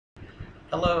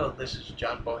Hello, this is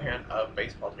John Bohan of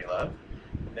Baseball Me Love.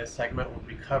 In this segment, we'll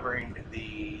be covering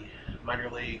the minor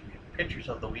league pitchers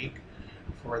of the week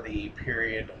for the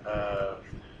period of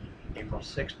April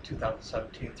 6th,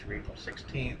 2017 through April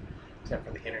 16th, except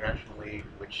for the International League,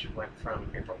 which went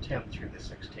from April 10th through the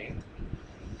 16th.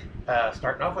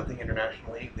 Starting off with the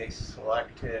International League, they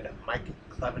selected Mike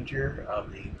Clevenger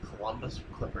of the Columbus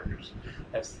Clippers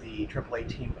as the AAA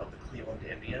team of the Cleveland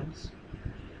Indians.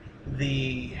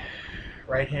 The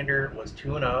right-hander was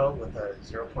 2-0 with a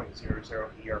 0.00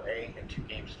 ERA in 2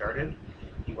 games started.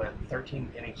 He went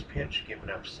 13 innings pitched, giving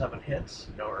up 7 hits,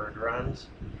 no earned runs.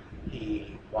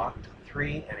 He walked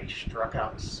 3 and he struck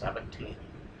out 17.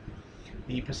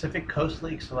 The Pacific Coast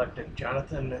League selected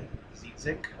Jonathan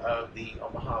Zizek of the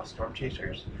Omaha Storm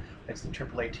Chasers as the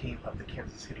AAA team of the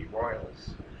Kansas City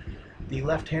Royals. The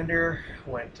left-hander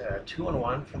went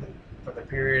 2-1 for the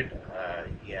period.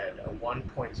 He had a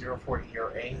 1.04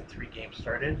 ERA in 3 games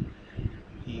started.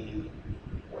 He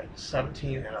went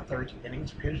 17 and a third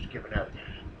innings pitched, giving up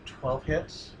 12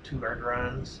 hits, 2 earned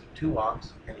runs, 2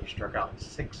 walks, and he struck out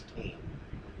 16.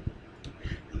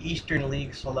 The Eastern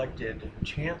League selected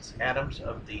Chance Adams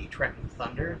of the Trenton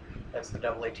Thunder as the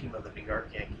AA team of the New York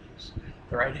Yankees.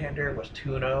 The right-hander was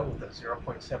 2-0 with a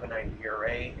 0.79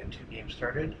 ERA in 2 games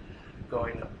started,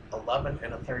 going 11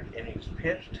 and a third innings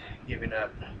pitched, giving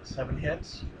up 7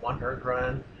 hits, 1 earned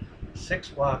run,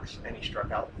 6 walks, and he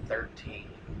struck out 13.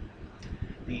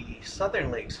 The Southern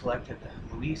League selected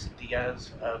Luis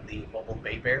Diaz of the Mobile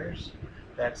Bay Bears.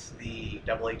 That's the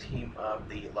AA team of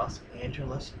the Los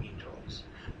Angeles Angels.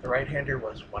 The right-hander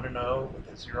was 1-0 with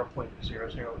a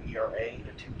 0.00 ERA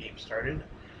in 2 games started.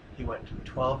 He went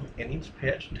 12 innings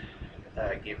pitched,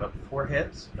 gave up 4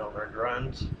 hits, no earned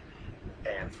runs,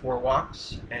 and 4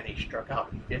 walks, and he struck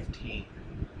out 15.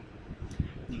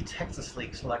 The Texas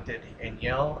League selected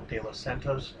Aniel De Los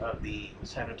Santos of the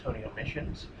San Antonio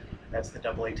Missions. That's the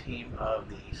AA team of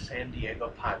the San Diego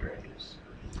Padres.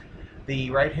 The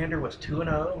right-hander was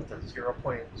 2-0 with a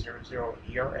 0.00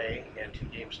 ERA in 2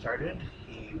 games started.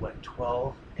 He went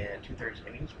 12 and 2/3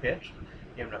 innings pitched,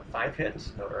 giving up 5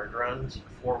 hits, no earned runs,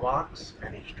 4 walks,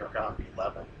 and he struck out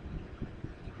 11.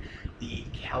 The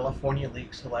California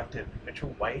League selected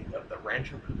Mitchell White of the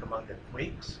Rancho Cucamonga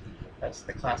Quakes. That's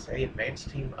the Class A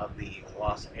advanced team of the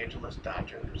Los Angeles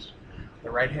Dodgers. The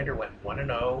right-hander went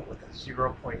 1-0 with a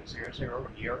 0.00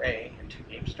 ERA in 2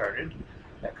 games started.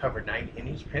 That covered 9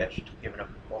 innings pitched, giving up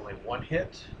only 1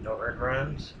 hit, no earned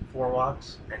runs, 4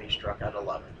 walks, and he struck out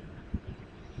 11.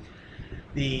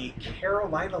 The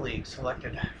Carolina League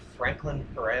selected Franklin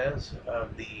Perez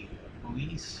of the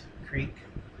Buies Creek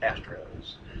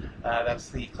Astros. That's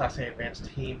the Class A advanced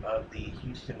team of the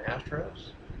Houston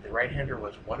Astros. The right-hander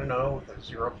was 1-0 with a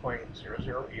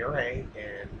 0.00 ERA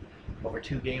in over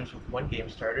 2 games with 1 game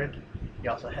started. He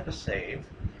also had a save.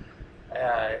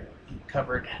 He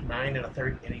covered 9 and a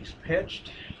third innings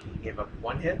pitched. He gave up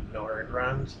 1 hit, no earned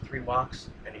runs, 3 walks,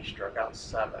 and he struck out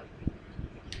 7.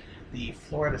 The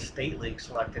Florida State League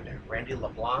selected Randy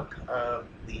LeBlanc of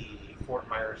the Fort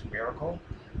Myers Miracle.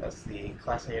 That's the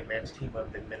Class A advanced team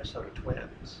of the Minnesota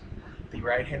Twins. The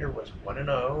right-hander was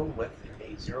 1-0 with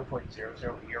a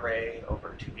 0.00 ERA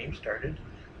over 2 games started,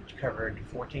 which covered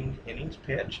 14 innings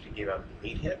pitched. He gave up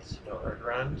 8 hits, no earned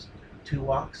runs, 2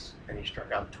 walks, and he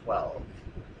struck out 12.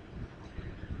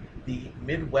 The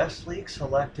Midwest League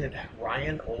selected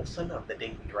Ryan Olson of the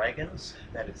Dayton Dragons.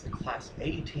 That is the Class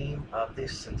A team of the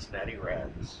Cincinnati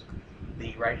Reds.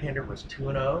 The right-hander was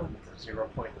 2-0 with a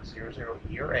 0.00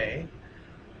 ERA.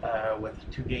 With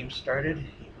 2 games started,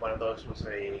 one of those was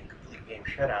a complete game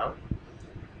shutout.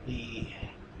 He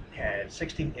had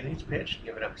 16 innings pitched,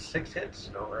 giving up 6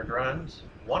 hits, no earned runs,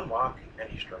 1 walk, and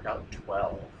he struck out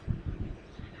 12.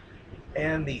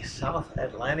 And the South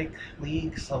Atlantic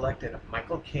League selected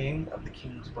Michael King of the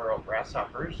Kingsborough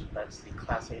Grasshoppers. That's the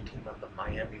Class A team of the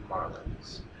Miami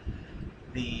Marlins.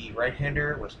 The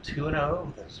right-hander was 2-0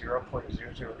 with a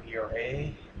 0.00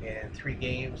 ERA in 3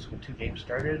 games with 2 games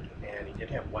started, and he did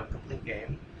have 1 complete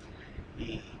game.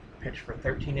 He pitched for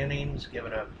 13 innings,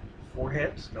 giving up 4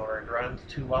 hits, no earned runs,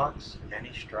 2 walks, and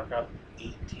he struck out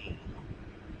 18.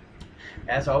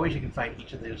 As always, you can find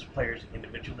each of those players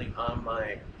individually on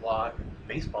my blog,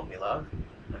 Baseball Me Love.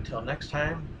 Until next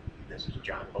time, this is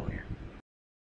John Bohan.